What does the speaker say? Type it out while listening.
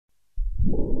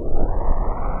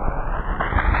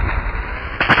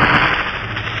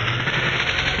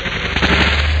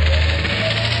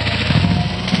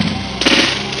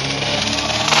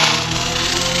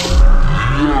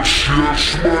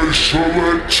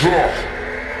Selector.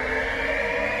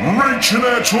 Reaching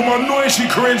out to my noisy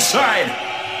crew inside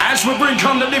as we bring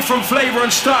on the different flavor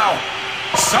and style.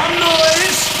 Some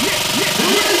noise.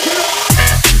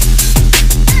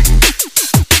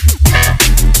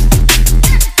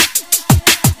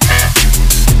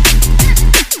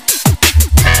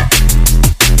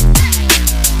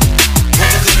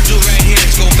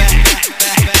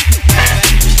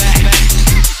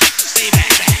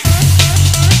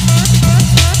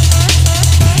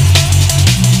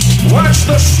 Watch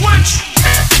the switch!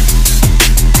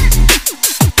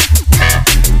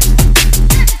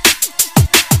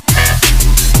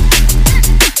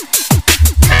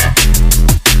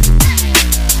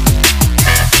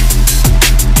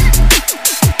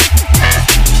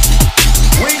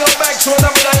 We go back to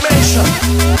another dimension.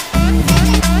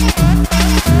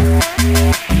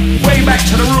 Way back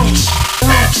to the roots.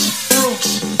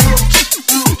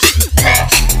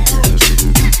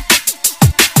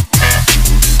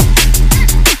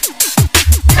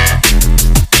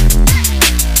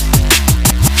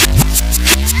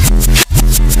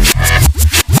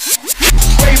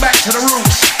 To the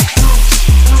roots.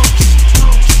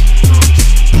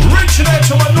 Reaching out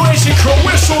to my noisy crew,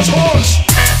 whistles, horns.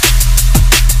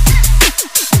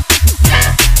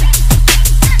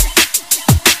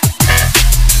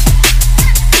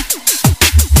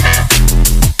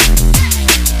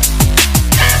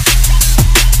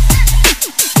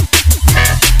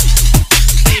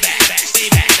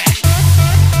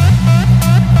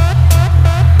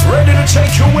 Ready to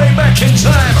take you way back in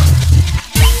time.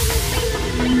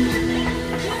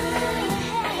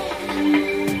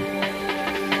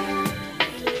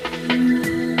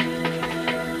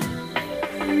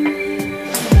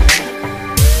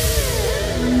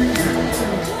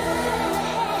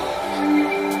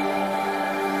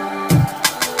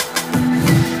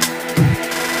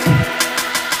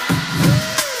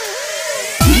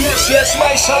 Yes,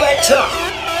 my selector.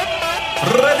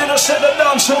 Ready to set the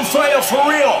dance on fire for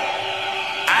real.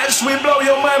 As we blow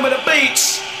your mind with the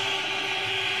beats.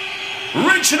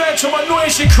 Reaching out to my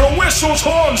noisy crew, whistles,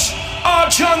 horns, our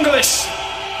junglers.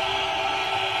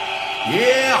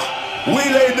 Yeah, we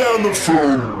lay down the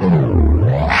floor.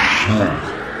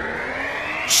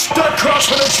 Stuck cross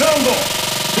for the jungle.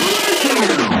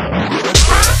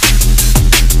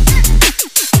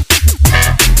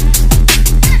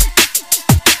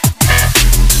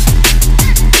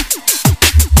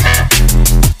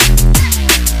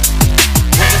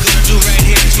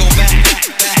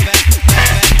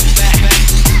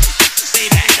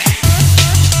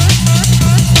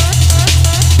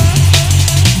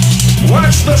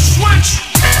 Watch the switch!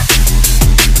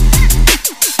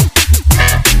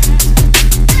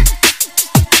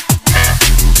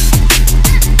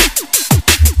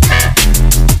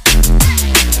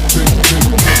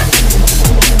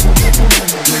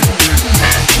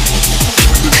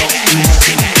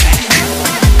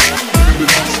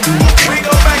 We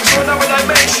go back to another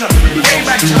dimension, way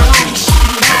back to the roots.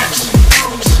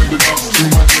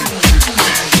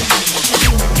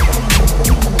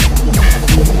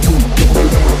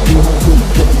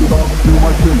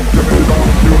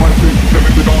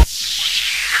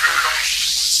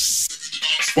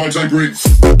 Vibes and grits.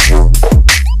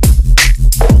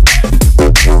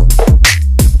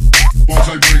 Vibes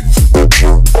and grits.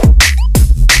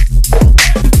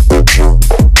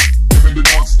 Giving the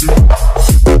dance to.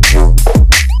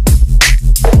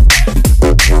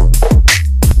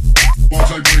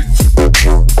 Vibes and grits.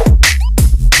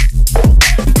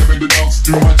 Giving the dance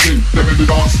to my chin. Giving the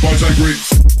dance. Vibes and grits.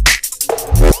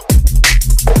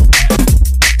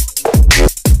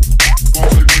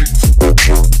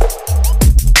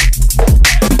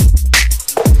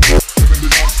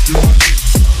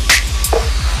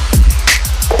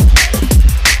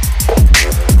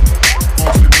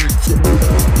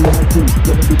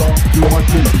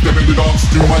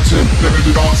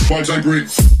 Vibes and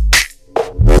grits.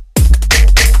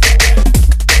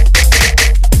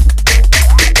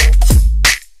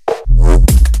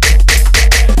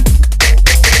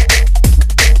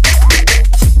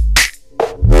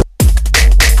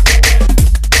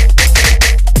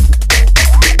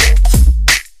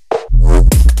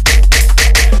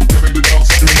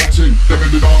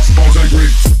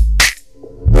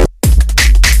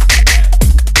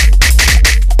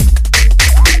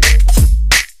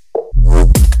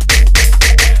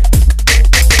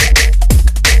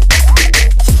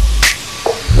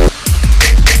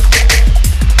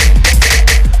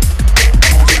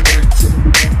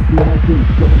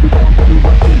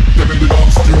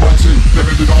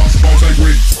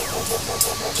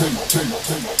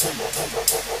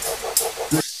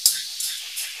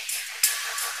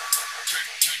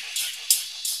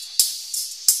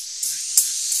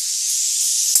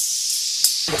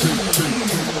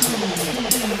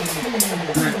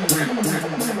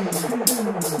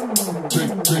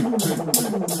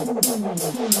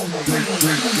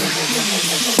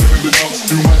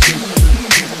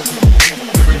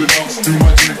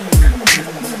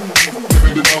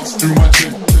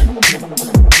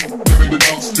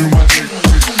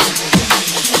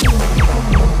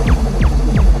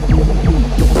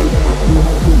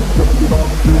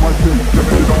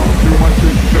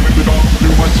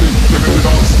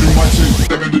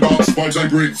 Vibes I bring. Vibes I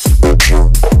bring.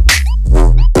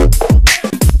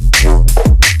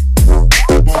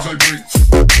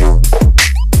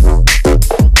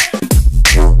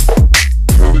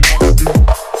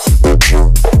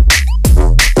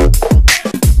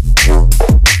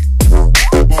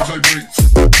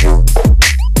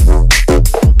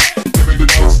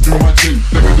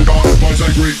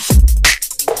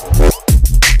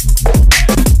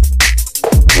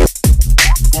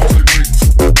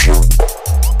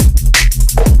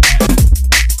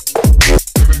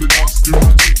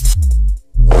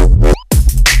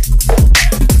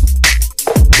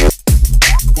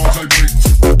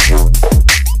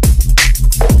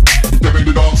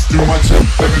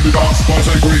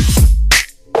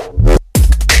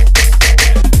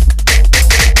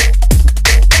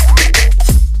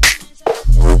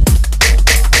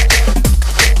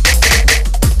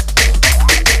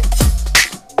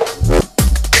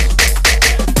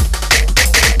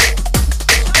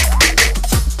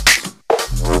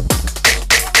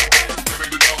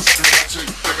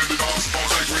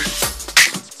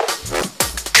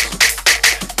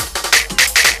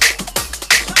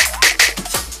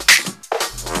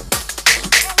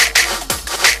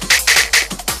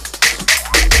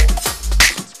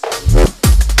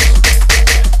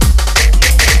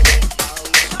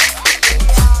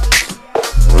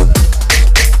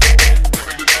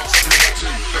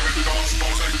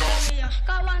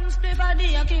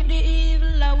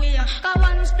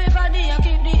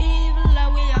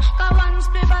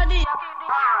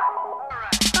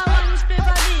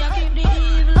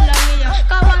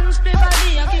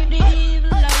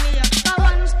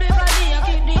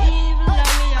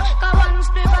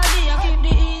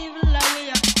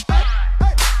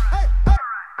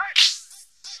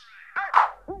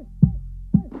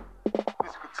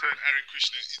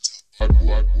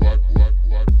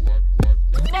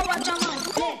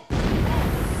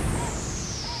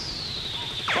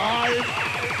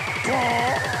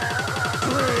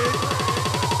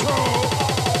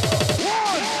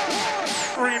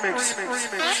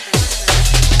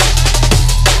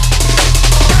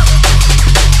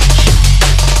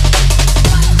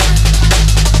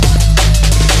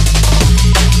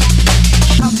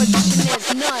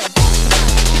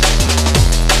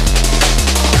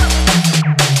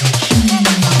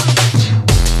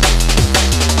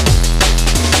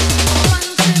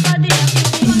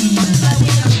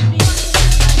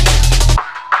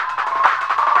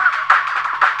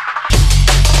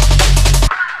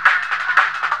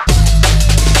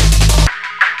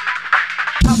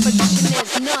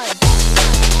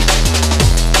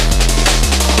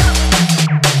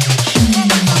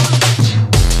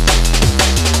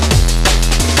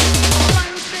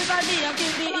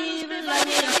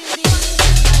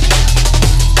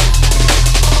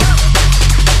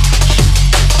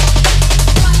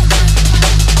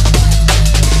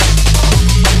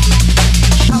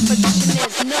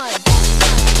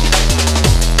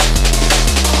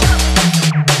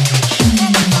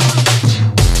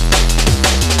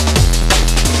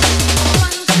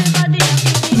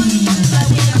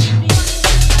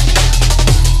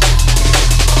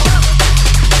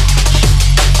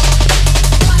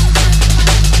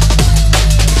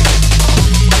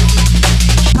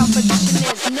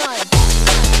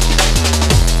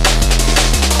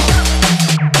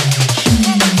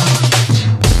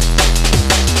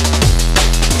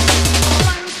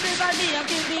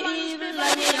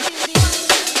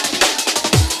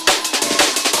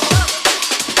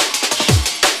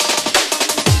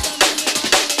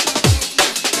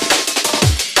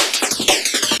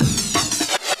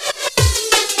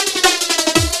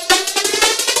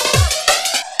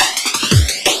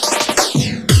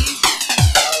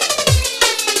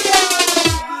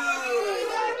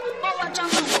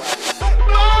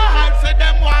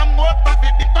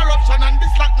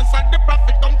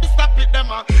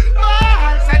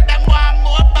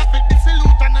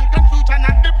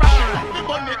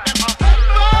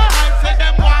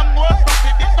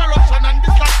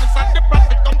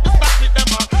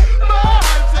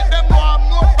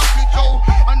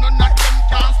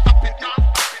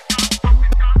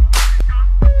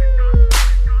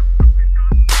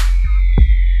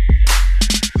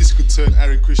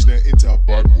 it's a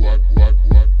bad one.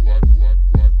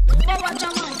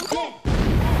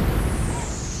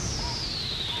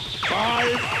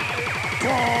 Five,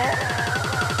 four,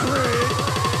 three,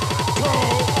 two, one.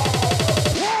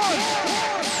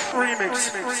 Remix.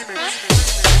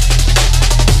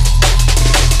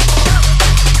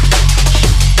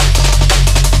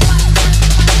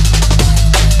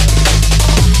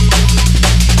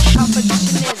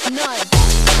 Competition is none.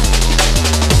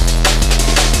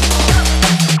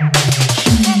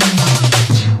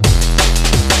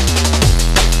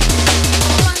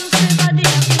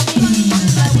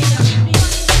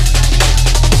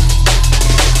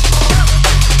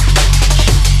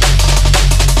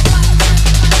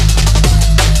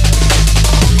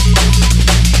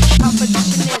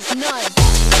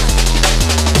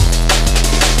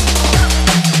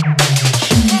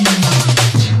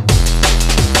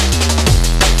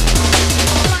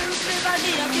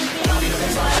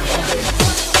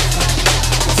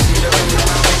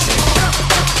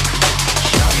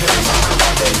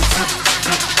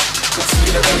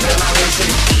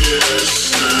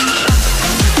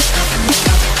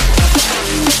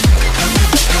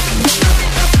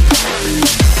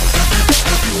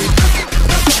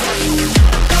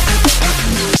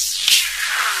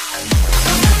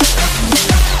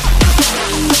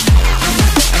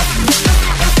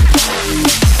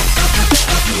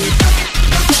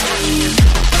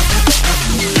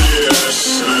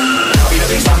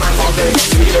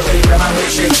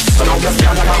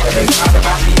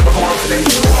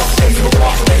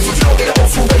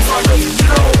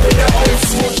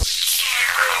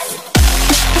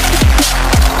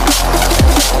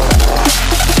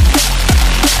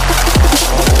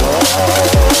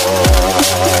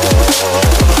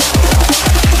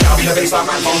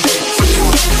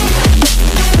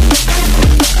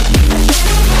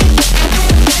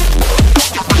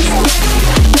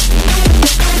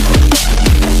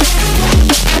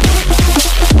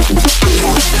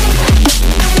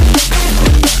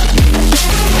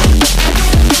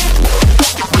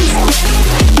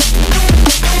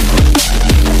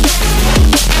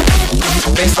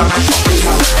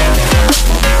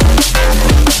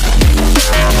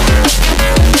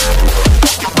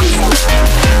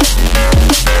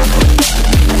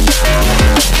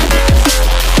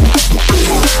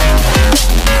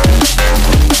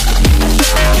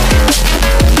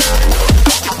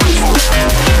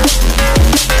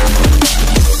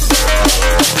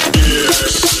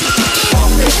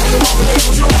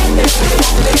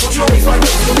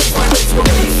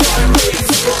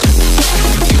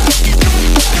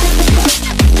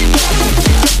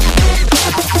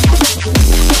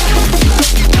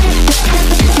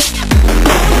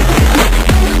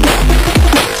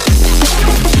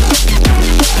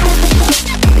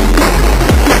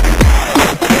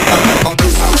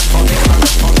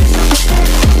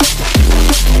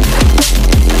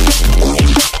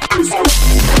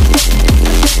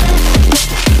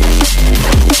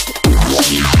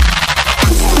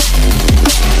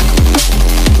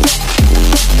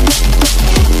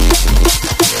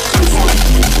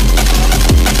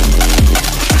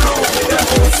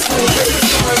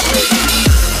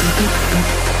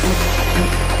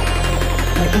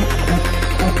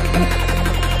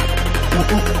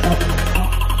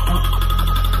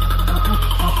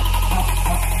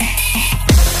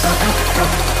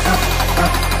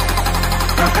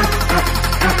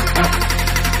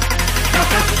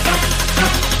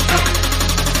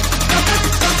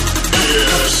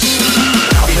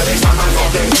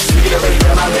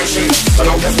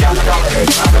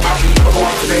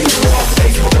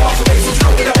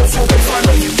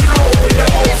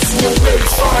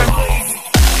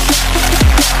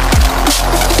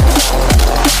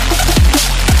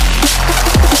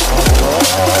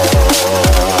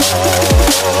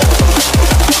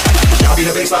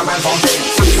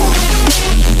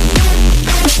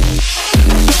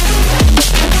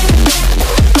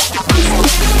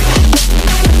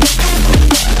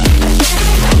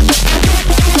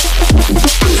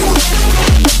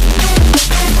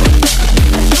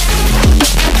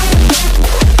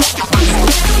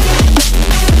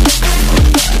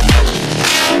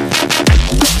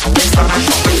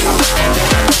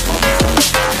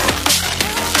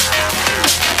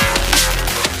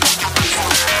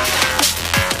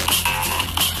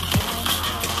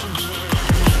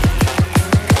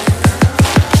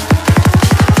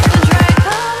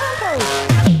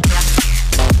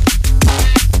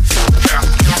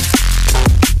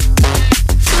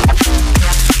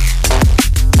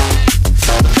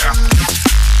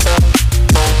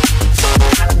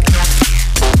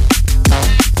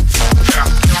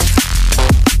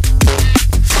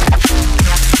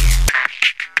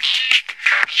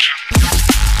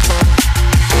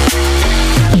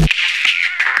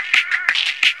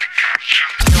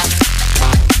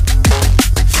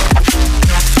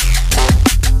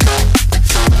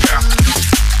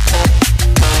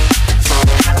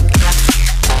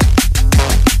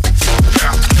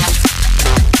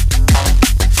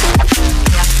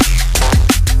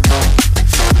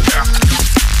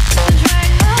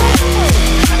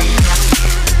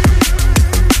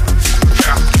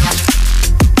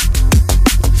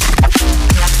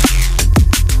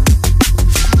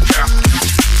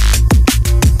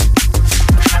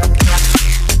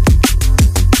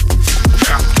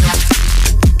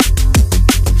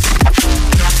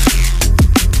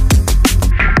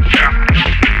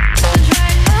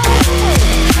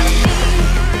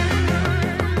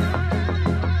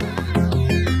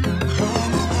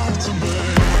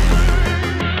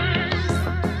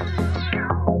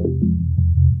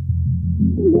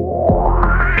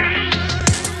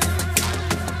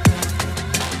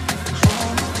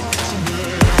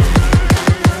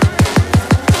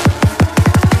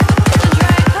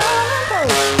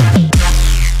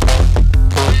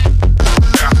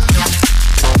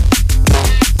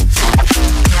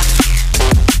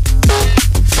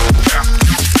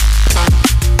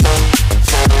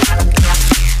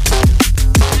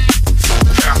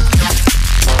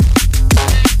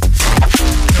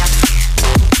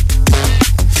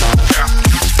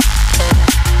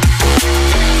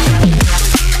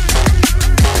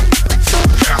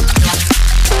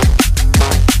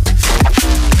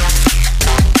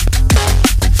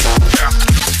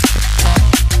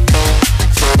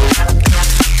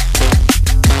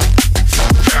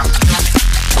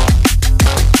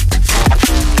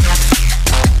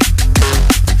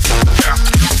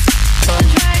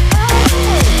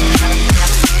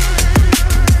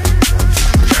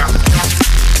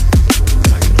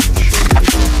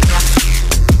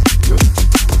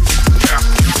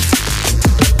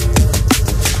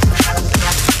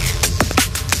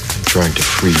 trying to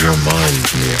free your mind,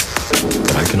 Mia,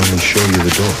 but I can only show you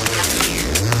the door.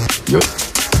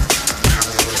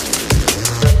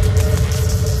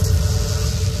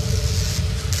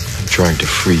 I'm trying to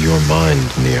free your mind,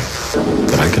 Mia,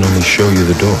 but I can only show you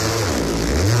the door.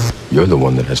 You're the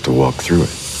one that has to walk through it.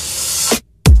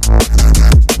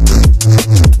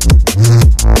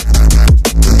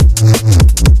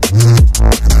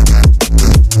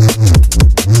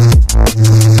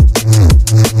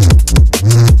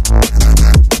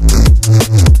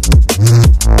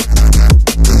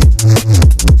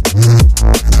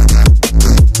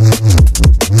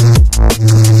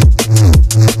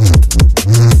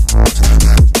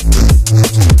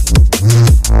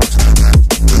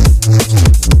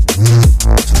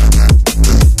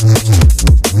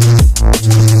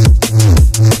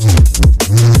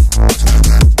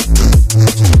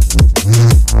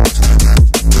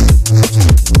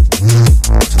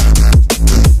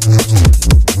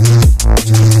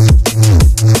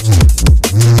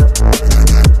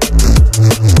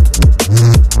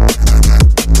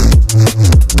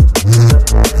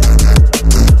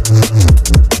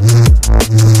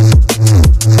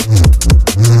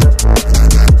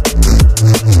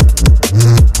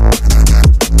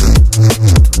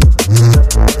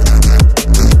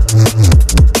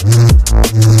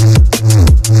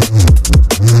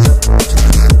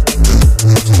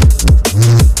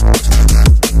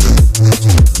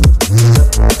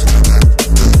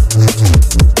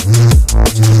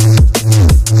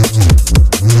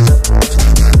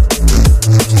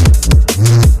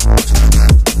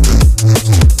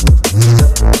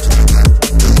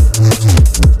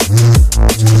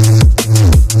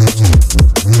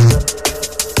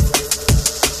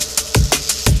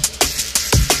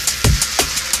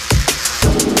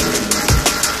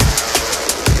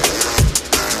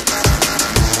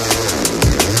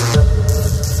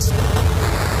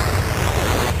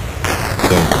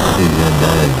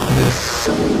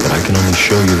 But I can only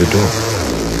show you the door.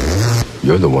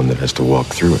 You're the one that has to walk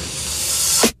through it.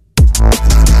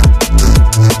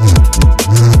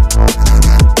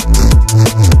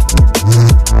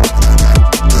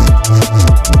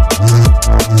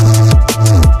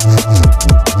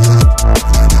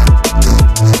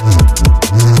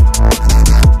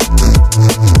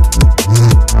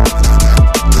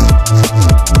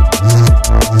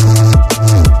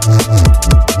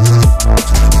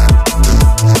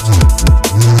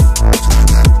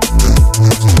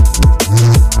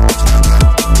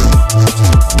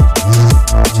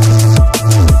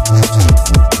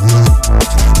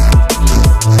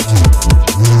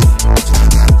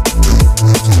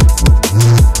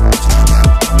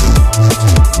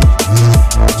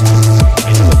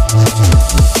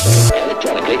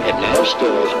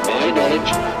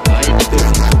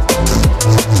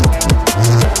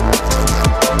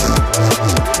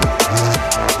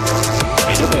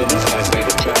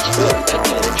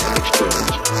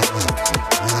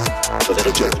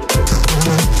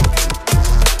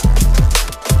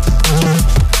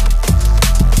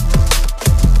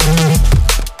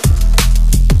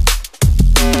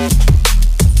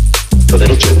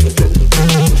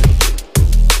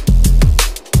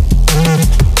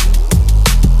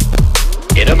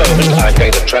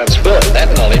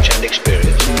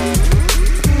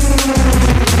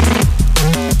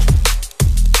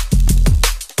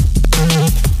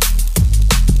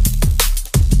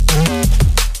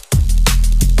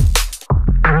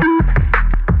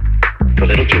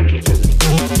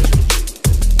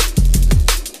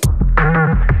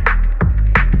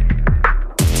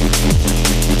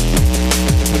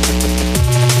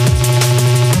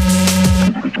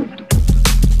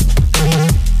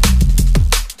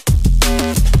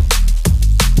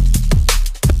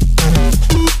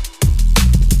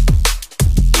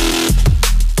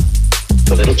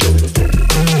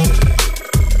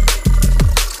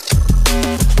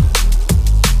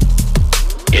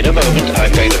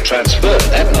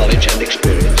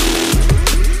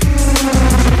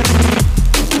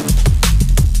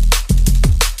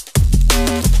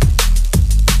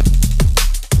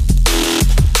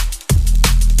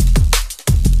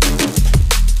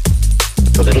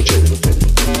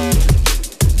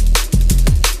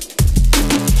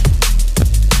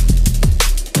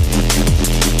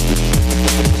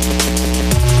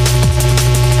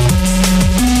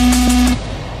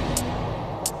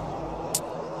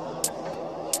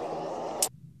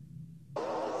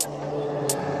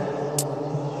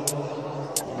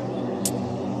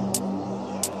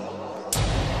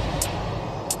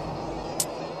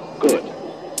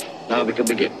 Now we can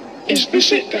begin. Is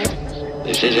this it, Dad?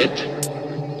 This is it.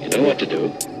 You know what to do.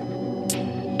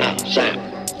 Now, Sam,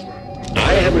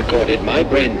 I have recorded my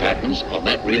brain patterns on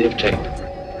that reel of tape.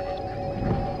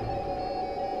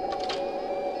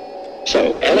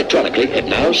 So, electronically, it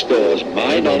now stores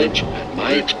my knowledge and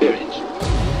my experience.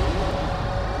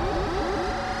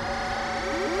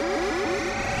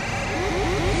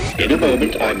 In a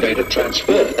moment, I'm going to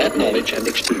transfer that knowledge and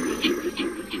experience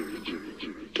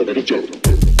to little children.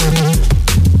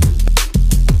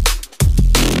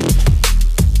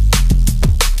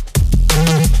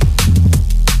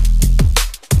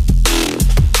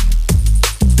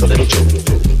 To little children.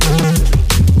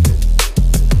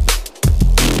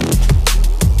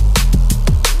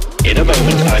 In a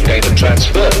moment, I'm going to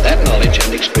transfer that knowledge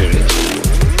and experience.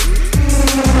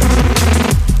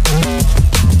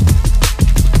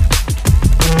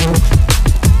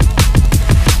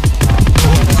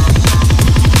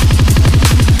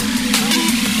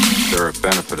 They're a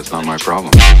benefit, it's not my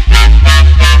problem.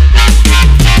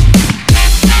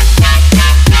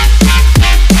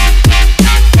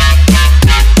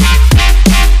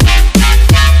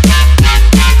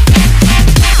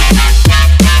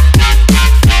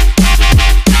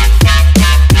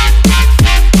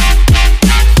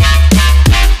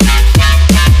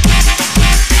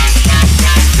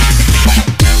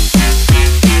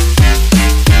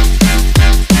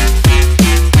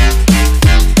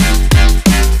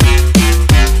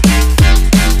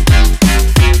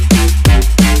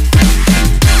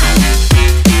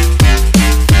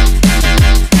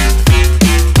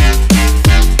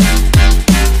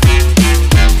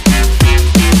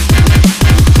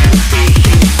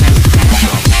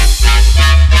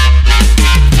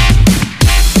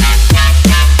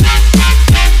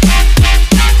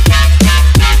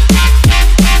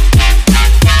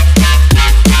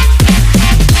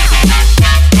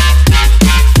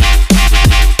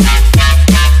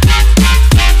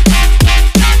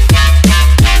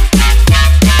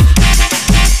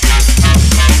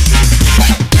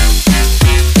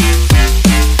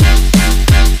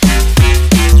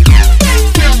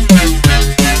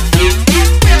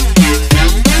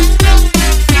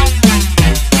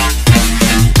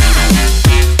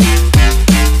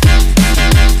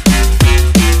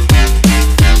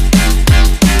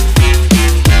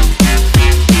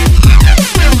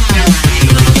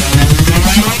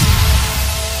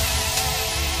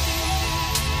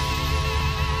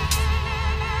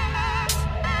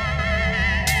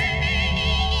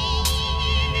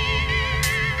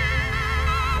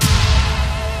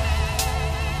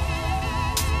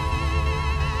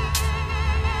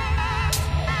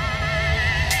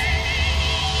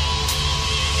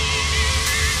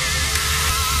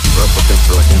 Replicants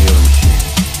are like any other machine.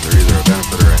 They're either a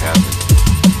benefit or a hazard.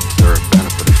 They're a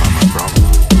benefit, it's not my problem.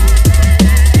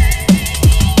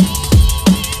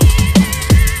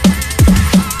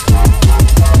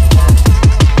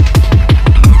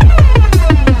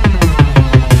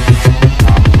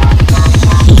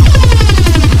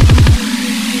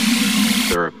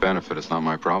 They're a benefit, it's not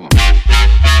my problem.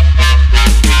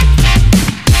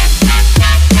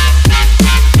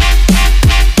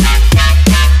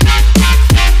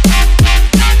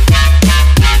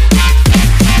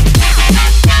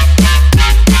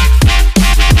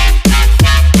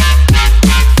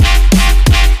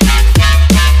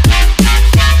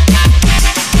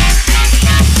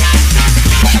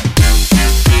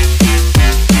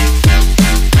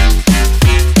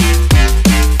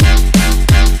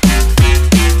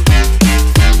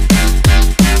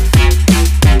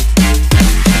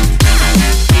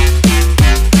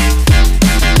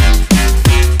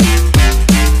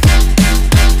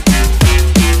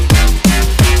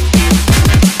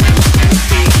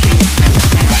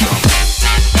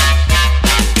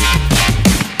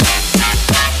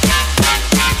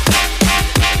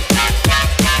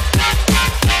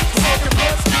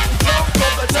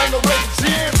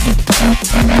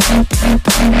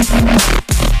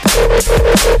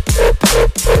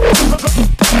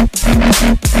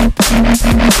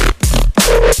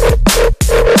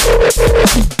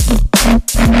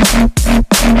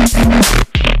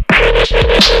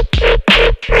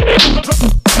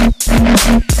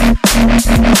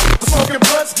 Smoking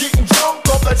blunts, getting drunk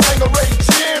off that Tangeray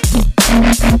gin.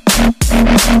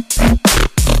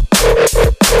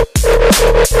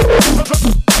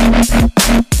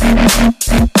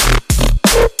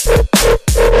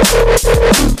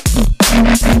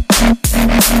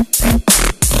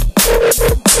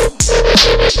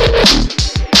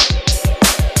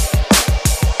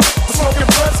 Smoking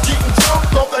blunts, getting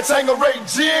drunk off that Tangeray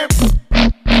gin.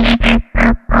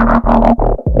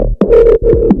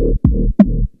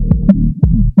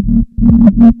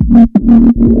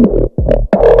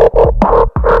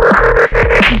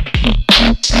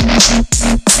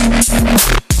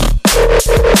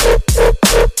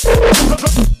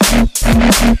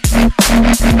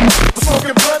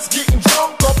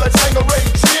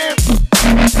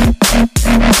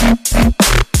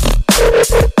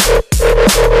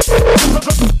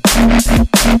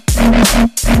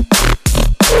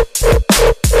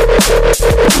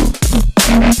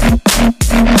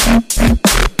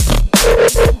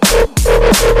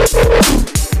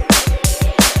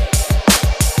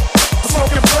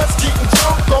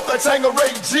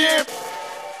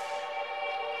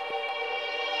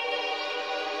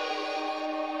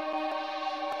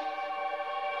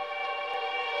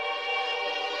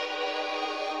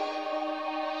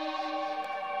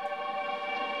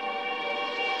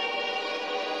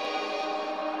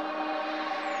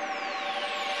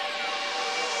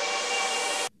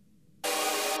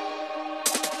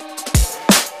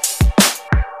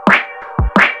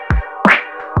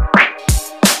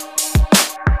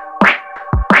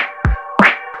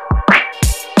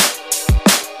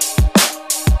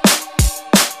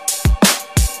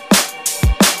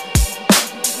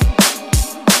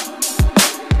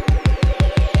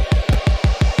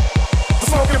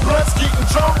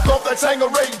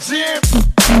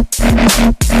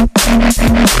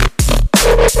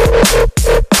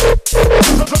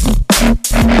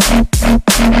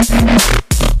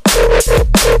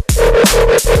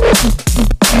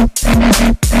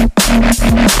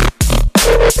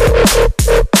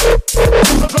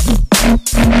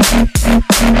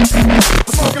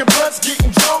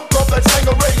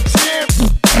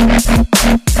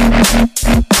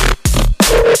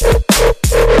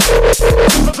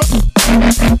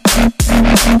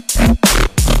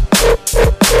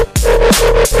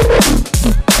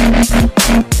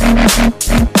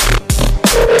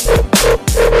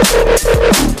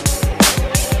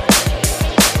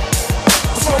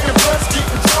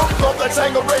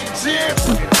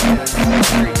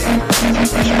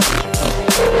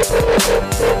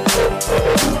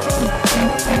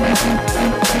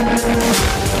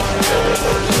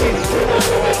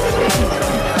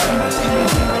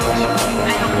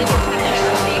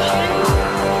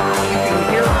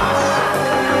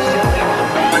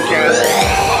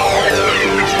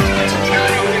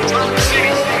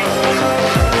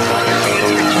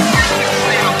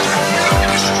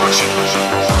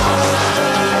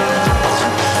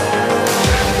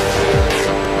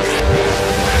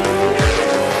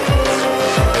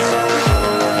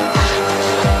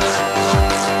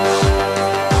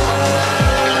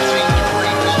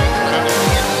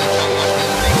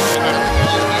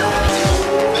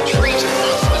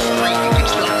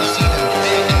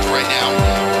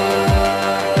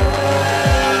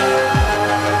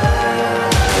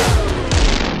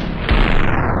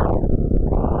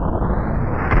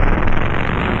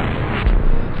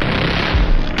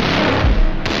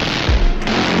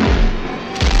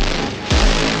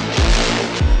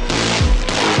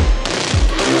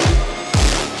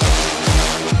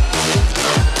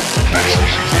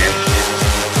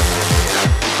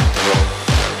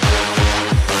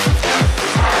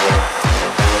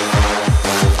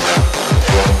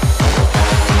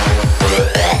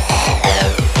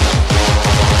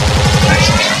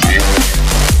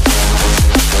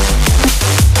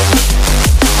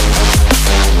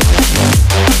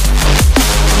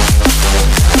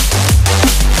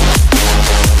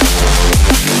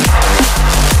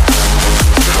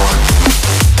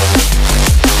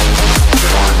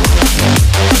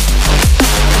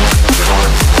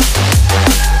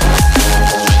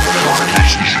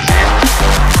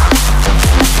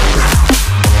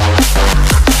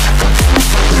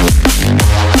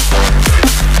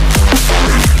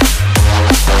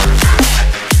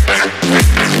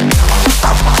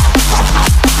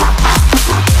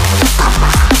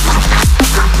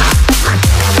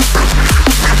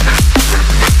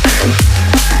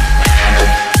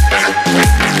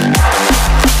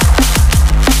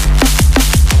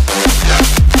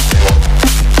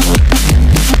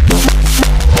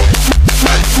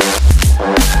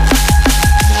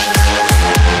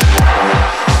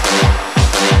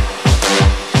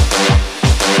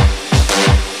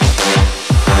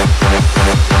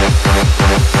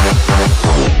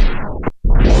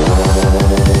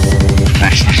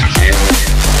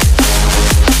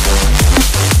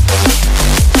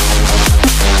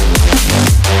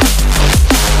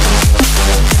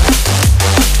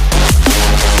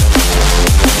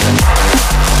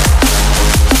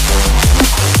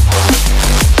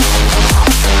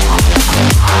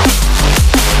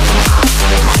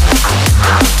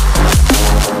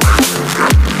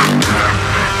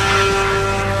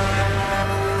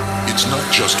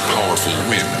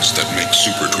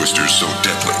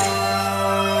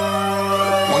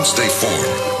 Once they form,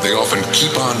 they often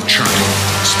keep on churning,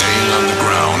 staying on the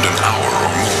ground an hour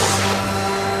or more.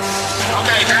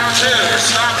 Okay, down two.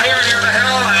 Stop here near the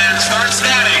hill and start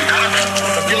scanning.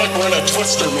 I feel like we're in a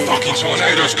Twister movie. Fucking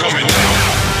tornadoes coming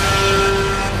down.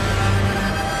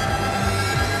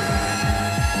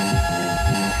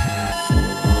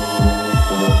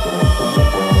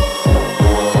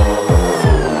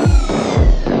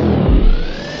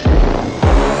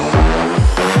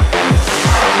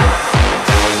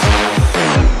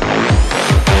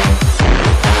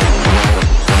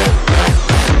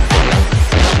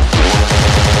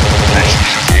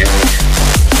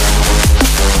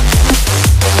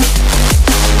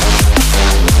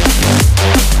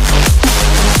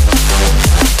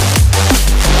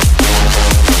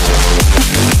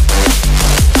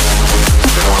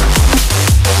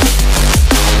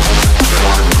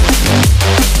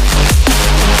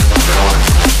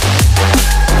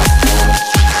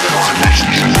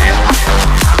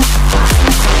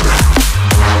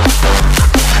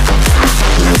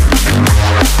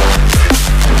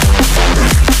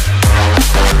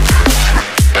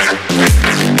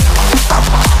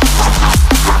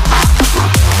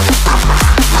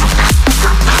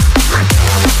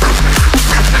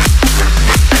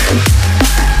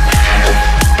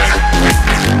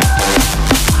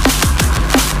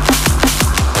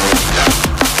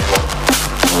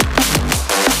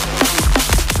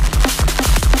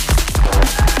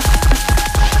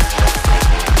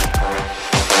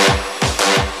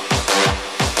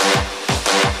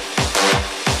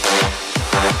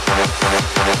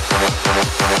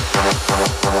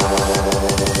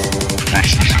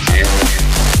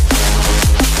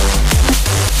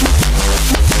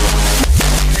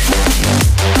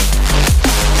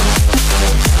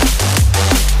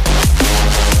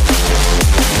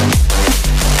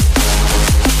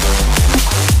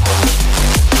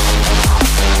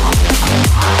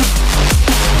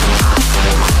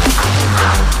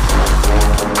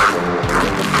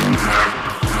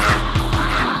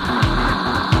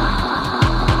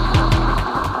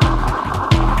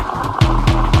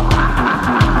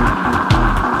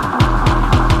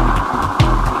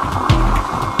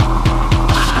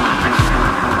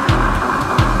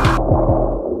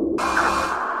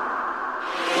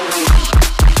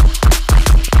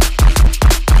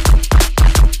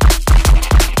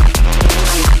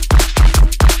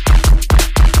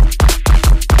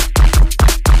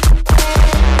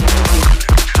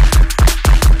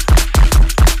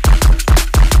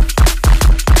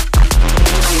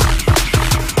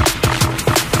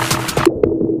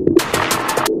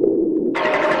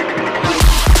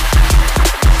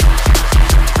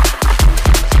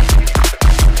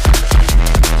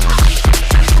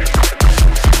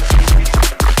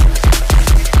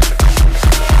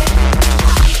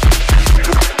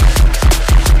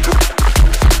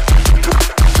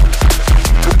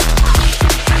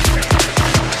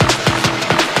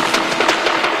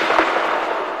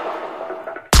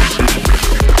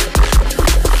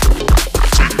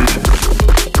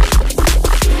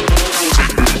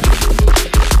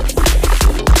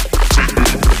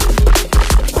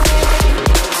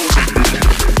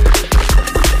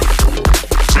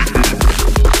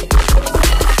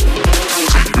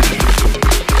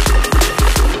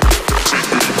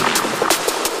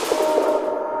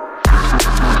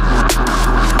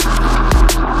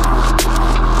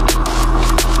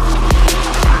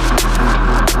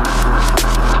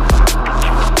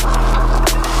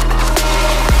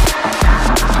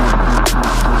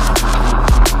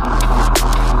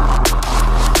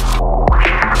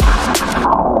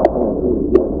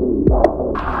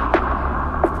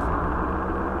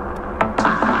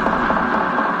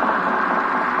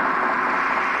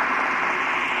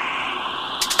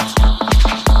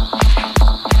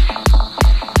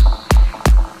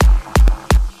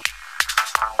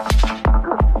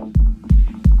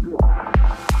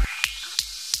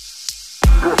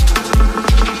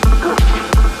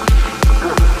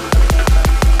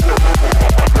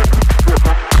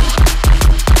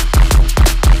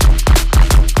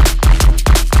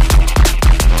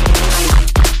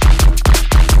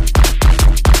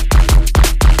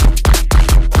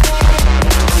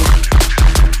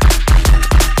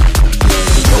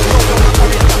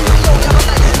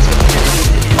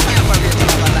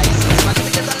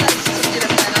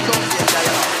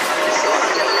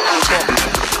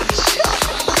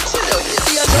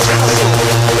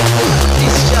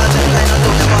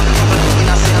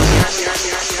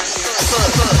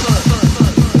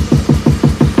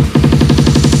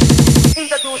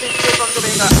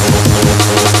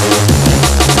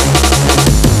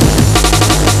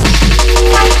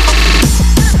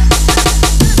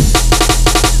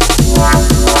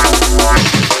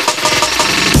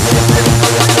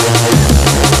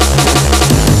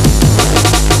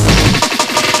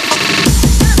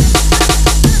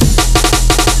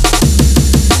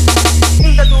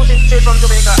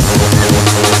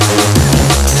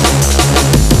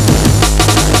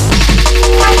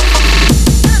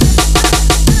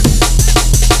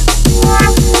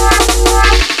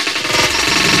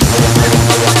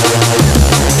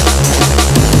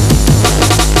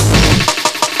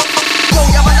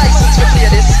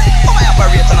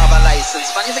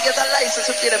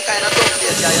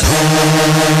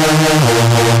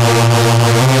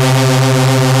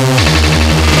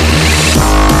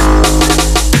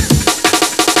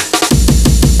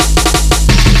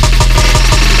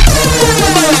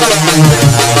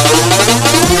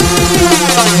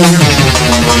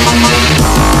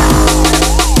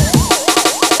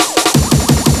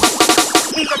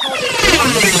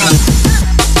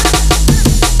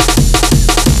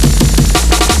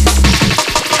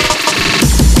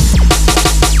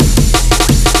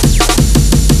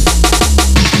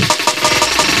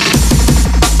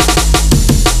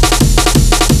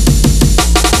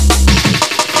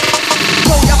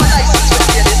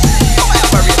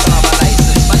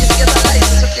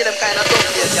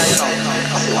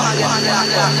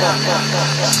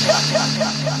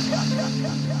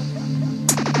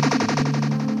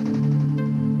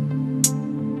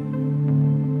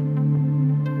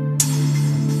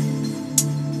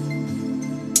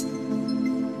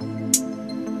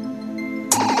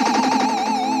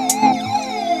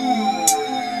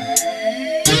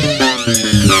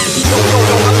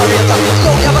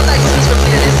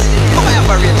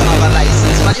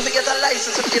 man. If you get a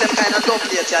license to play them kind of dub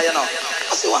plate here, you know.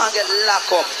 Cause you want to get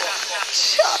locked up.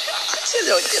 Shut up. I tell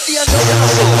you, you're dangerous, you know,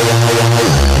 so.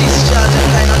 Discharge them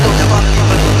kind of dub, you want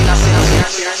people doing a sin.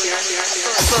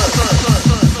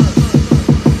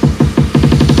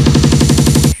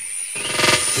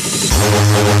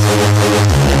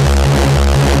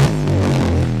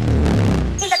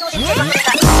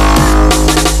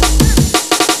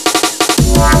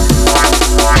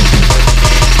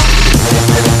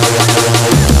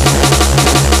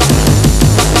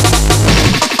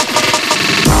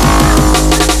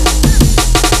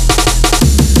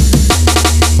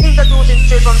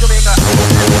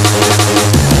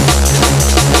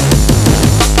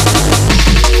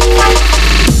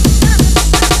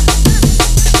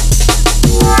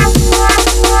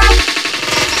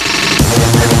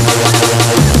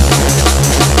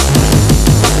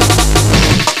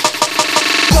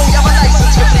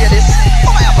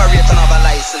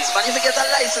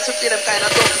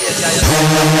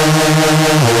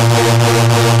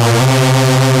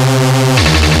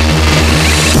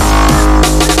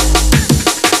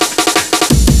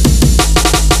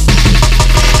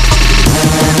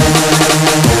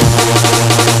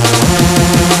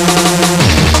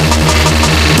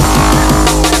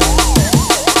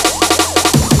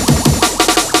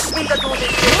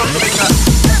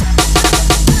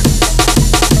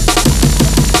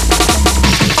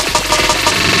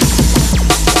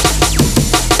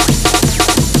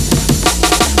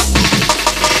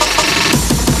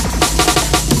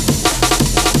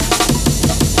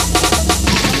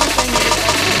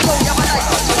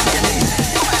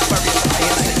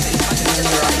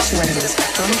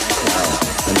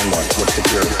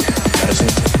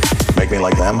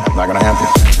 Not gonna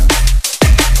happen.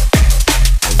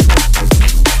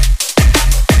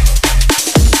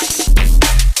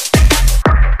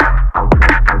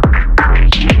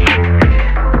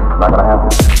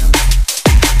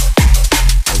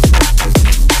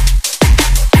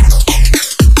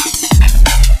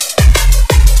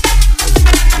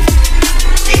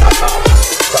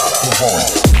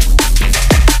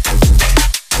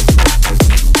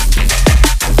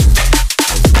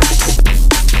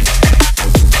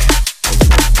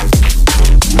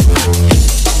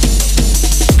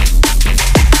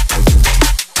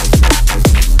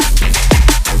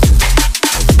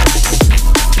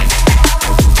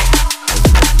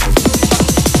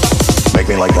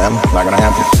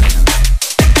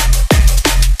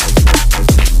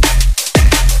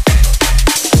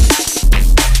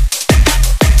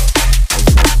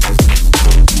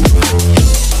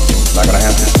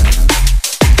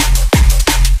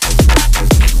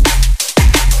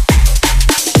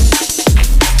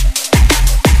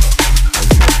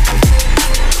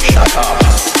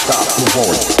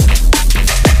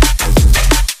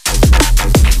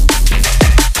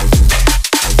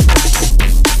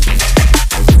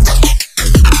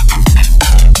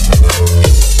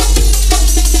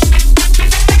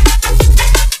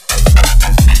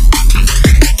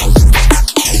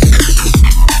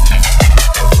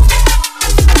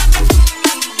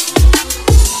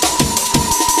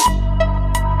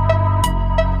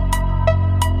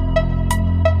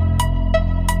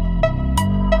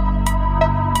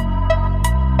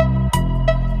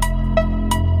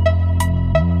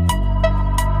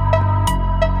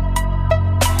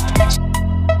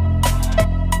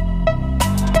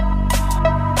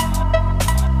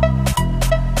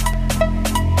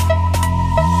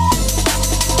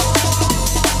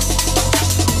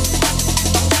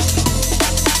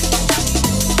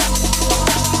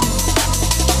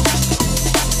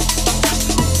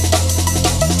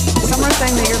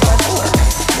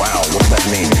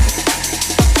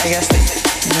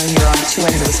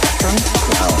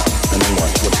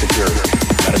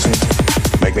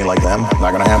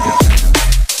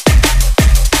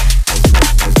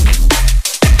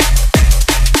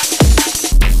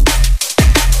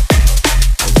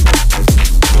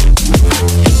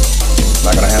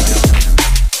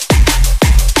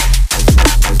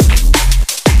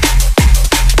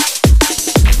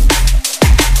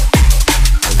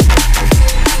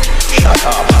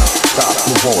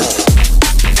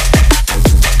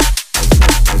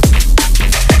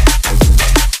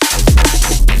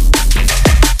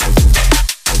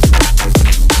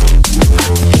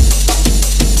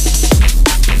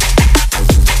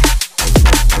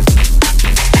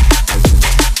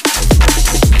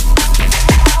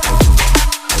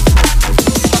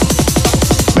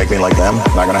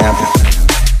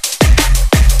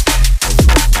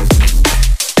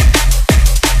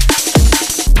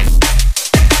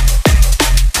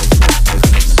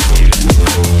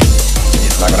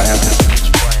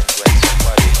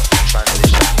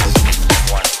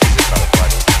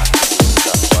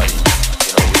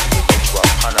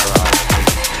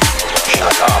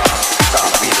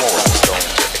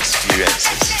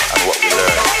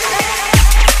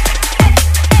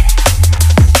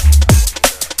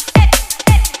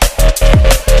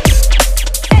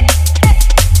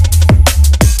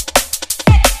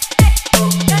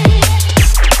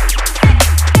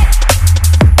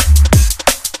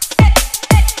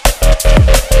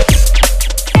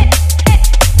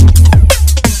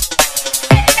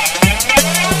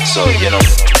 So, you know.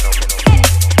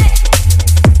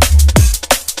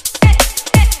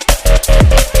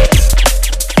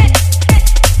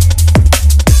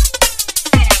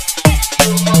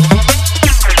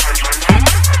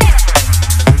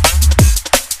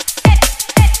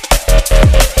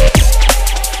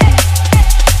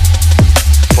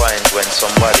 Point when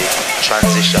somebody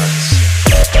transitions.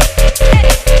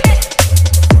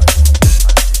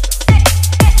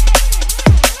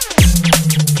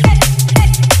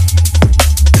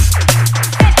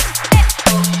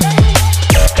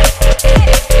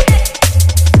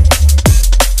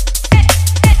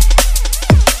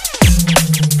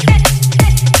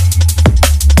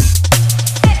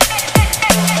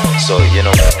 So, you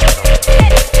know.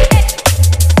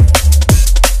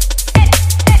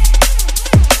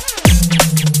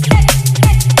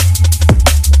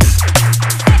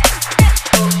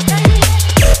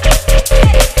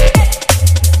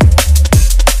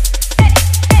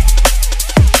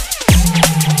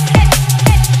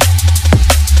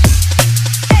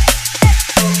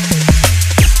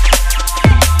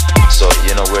 So,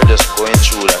 you know, we're just going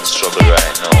through that struggle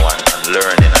right now and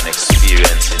learning and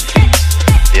experiencing things.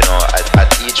 You know,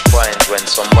 at each point when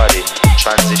somebody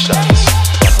transitions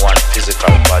from one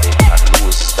physical body and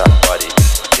loses that body,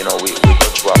 you know, we go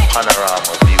through a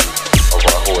panorama view of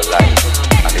our whole life,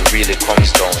 and it really comes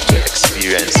down to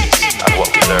experiences and what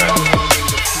we learn.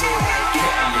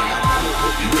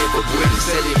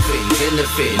 Selling things,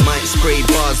 anything. Might spray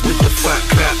bars with the fat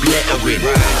crap lettering.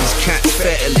 These cats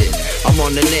fettling. I'm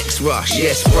on the next rush.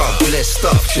 Yes, bruv, let's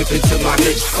stop. Tripping to my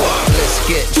lips, fuck. Let's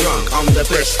get drunk. I'm the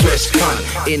best dressed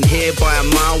cunt. In here by a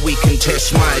mile, we can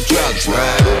test my drugs,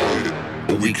 right?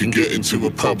 Or we can get into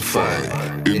a pub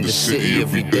fight. In the city,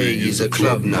 every day is a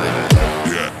club night.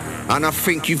 Yeah. And I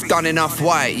think you've done enough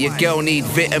white. Your girl need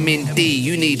vitamin D,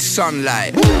 you need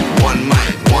sunlight. One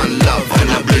mic, one love, and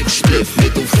a big spliff.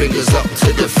 Middle fingers up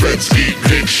to the feds, eat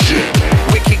big shit.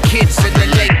 Wicked kids in the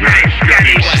late night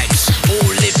scallywags, all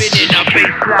living in a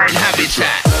big blind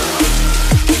habitat.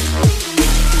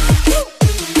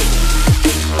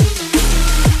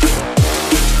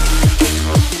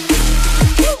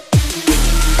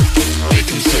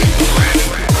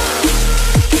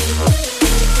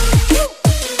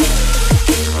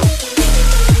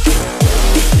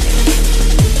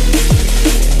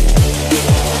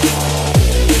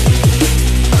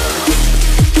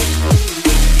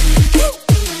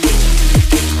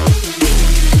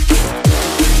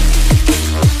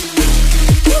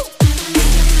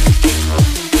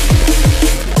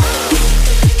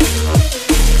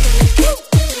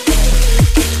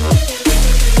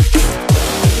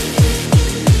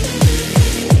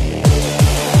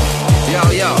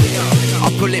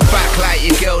 Pull it back like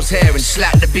your girl's hair and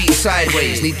slap the beat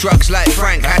sideways. Need drugs like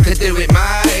Frank, had to do it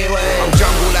my way. I'm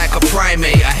jungle like a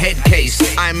primate, a head case.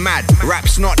 I'm mad,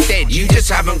 rap's not dead, you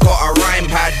just haven't got a rhyme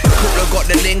pad. Could've got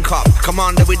the link up,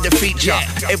 commander with the feature.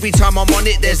 Every time I'm on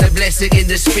it, there's a blessing in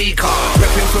the speaker.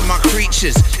 Repping for my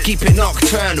creatures, keep it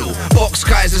nocturnal. Box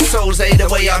guys and souls, they the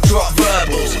way I drop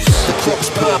verbals. The clock's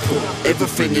purple,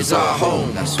 everything is our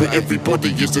home. But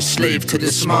everybody is a slave to the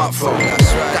smartphone.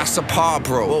 That's a par,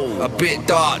 bro, a bit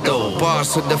dark though.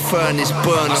 Bars to the furnace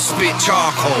burn, I spit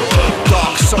charcoal.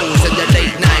 Dark souls in the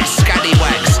late night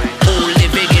scallywags, all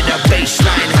living in a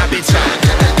baseline habitat.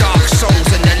 Dark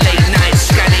souls in the late night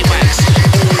scallywags,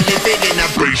 all living in a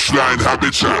Baseline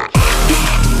habitat.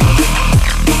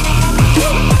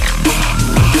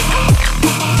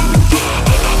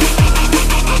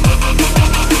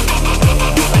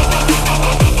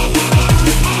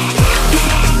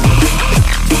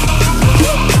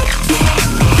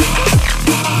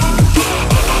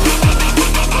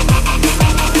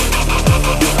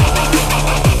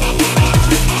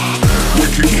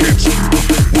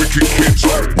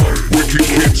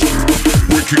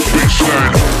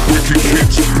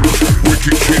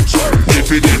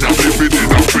 Living in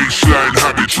a baseline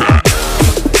habitat.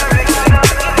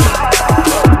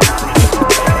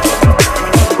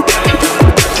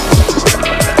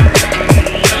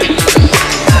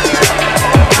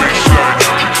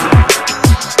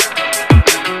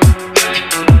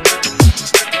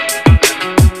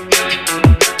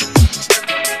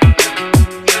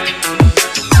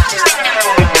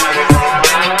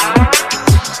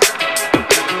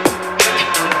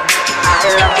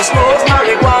 Smoke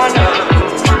marijuana,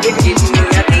 it gives me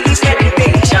a decent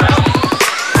elevation.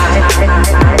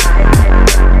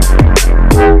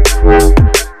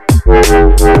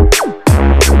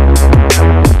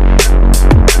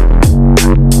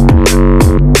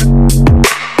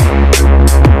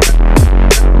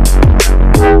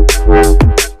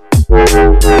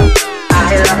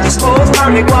 I love to smoke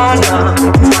marijuana.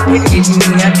 It gives me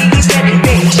a decent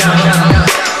invasion.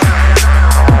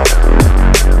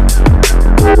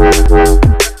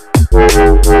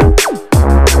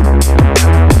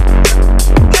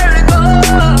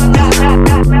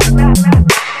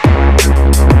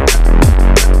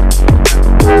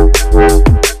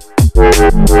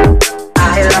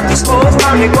 I love to smoke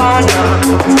marijuana.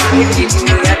 It gives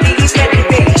me a decent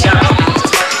invasion.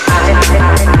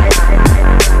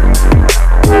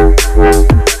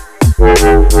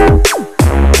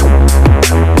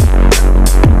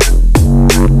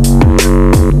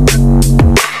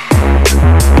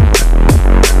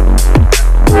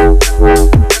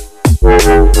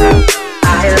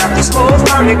 I love to smoke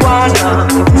marijuana.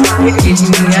 It gives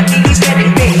me a decent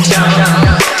invasion.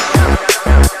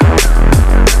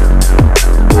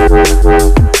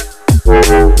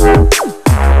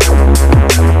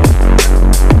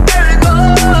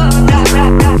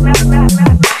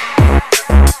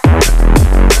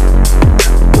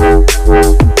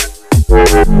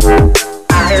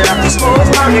 I love to smoke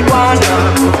marijuana.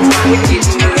 It gives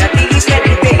me a decent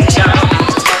invasion.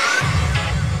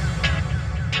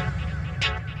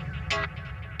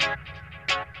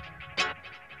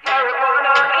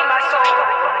 Marijuana in my soul.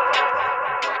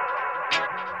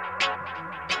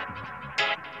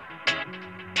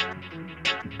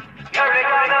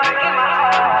 Marijuana in my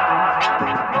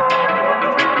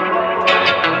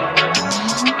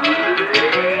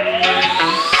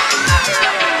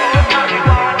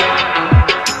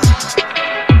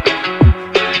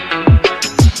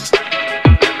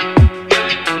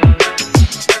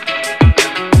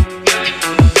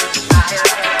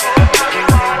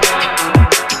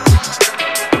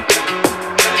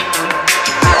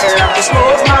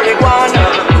smoke marijuana.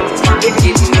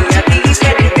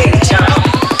 It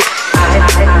gives me a decent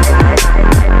invasion.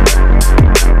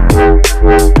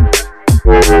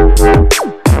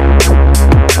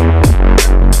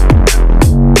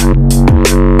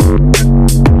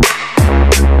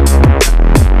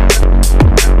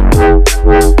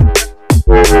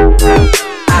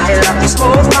 I love to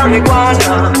smoke marijuana.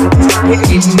 It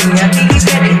gives me a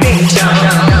decent invasion.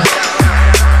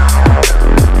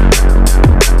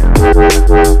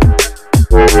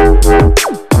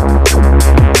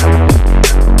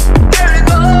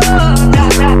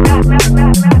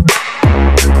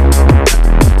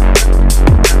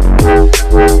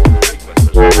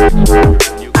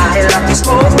 I love to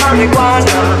smoke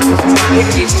marijuana. It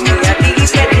gives me a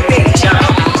decent invasion.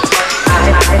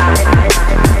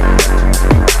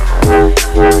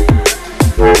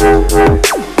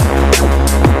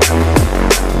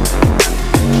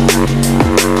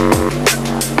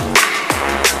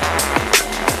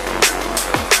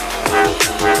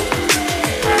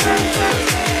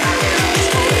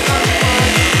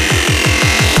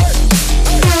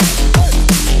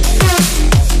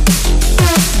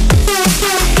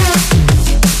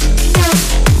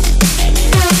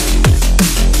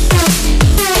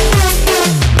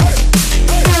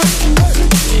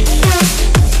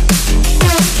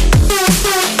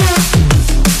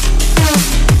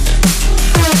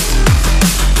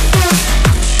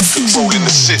 Controlling the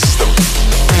system.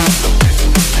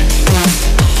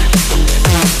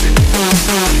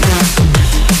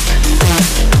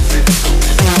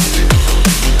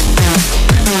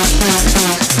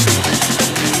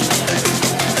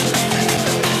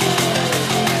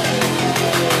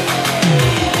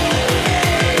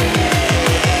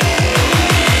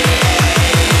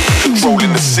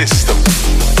 Controlling the system.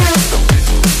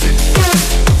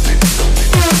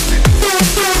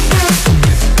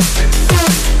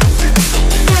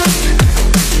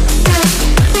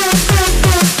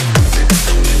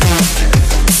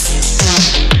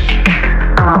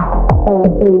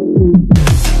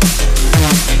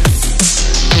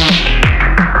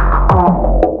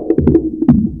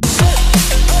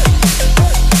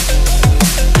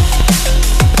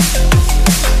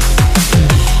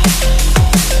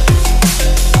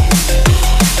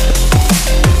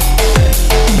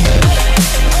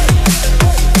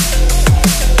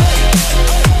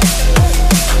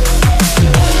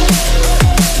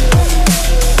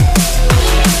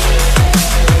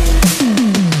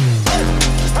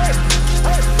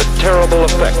 Terrible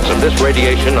effects of this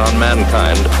radiation on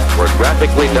mankind were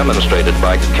graphically demonstrated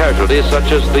by casualties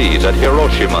such as these at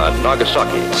Hiroshima and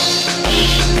Nagasaki.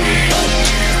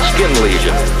 Skin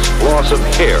lesions, loss of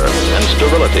hair, and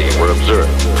sterility were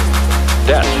observed.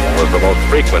 Death was the most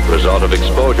frequent result of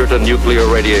exposure to nuclear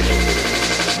radiation.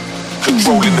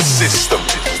 Controlling the system.